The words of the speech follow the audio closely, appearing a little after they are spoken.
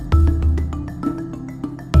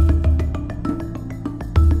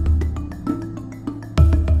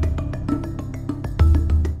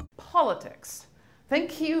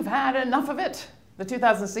Think you've had enough of it? The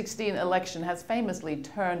 2016 election has famously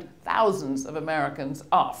turned thousands of Americans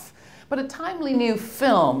off. But a timely new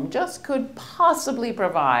film just could possibly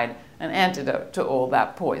provide an antidote to all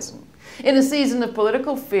that poison. In a season of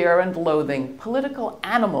political fear and loathing, Political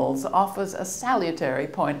Animals offers a salutary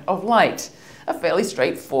point of light. A fairly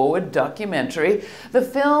straightforward documentary, the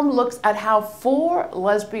film looks at how 4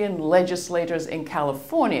 lesbian legislators in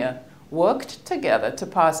California worked together to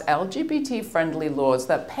pass LGBT-friendly laws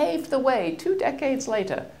that paved the way 2 decades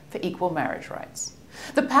later for equal marriage rights.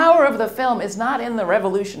 The power of the film is not in the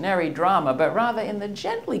revolutionary drama, but rather in the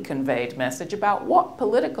gently conveyed message about what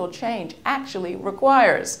political change actually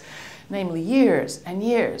requires, namely years and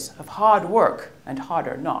years of hard work and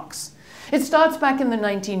harder knocks. It starts back in the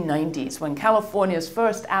 1990s when California's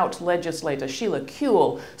first out legislator, Sheila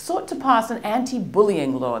Kuehl, sought to pass an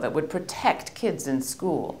anti-bullying law that would protect kids in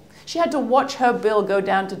school. She had to watch her bill go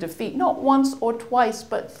down to defeat not once or twice,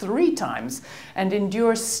 but 3 times, and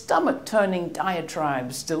endure stomach-turning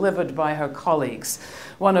diatribes delivered by her colleagues,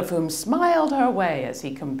 one of whom smiled her way as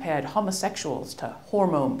he compared homosexuals to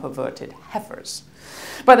hormone-perverted heifers.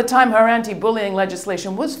 By the time her anti-bullying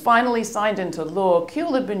legislation was finally signed into law,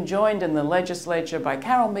 Kuehl had been joined in the legislature by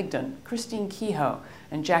Carol Migden, Christine Kehoe,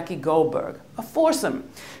 and Jackie Goldberg, a foursome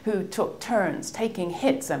who took turns taking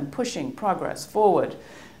hits and pushing progress forward.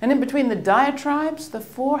 And in between the diatribes, the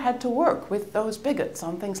 4 had to work with those bigots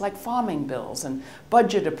on things like farming bills and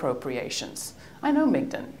budget appropriations. I know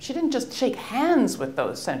Migden. She didn't just shake hands with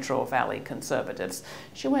those Central Valley conservatives.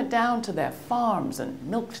 She went down to their farms and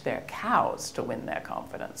milked their cows to win their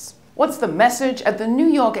confidence. What's the message? At the New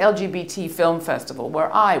York LGBT Film Festival,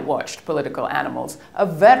 where I watched Political Animals, a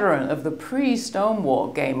veteran of the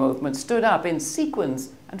pre-Stonewall gay movement stood up in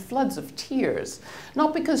sequins and floods of tears,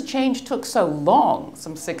 not because change took so long,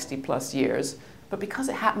 some 60-plus years, but because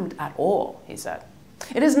it happened at all, he said.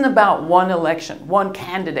 It isn't about one election, one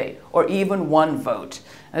candidate, or even one vote.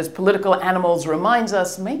 As Political Animals reminds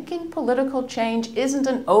us, making political change isn't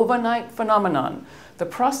an overnight phenomenon. The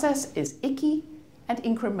process is icky and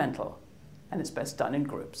incremental, and it's best done in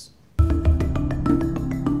groups.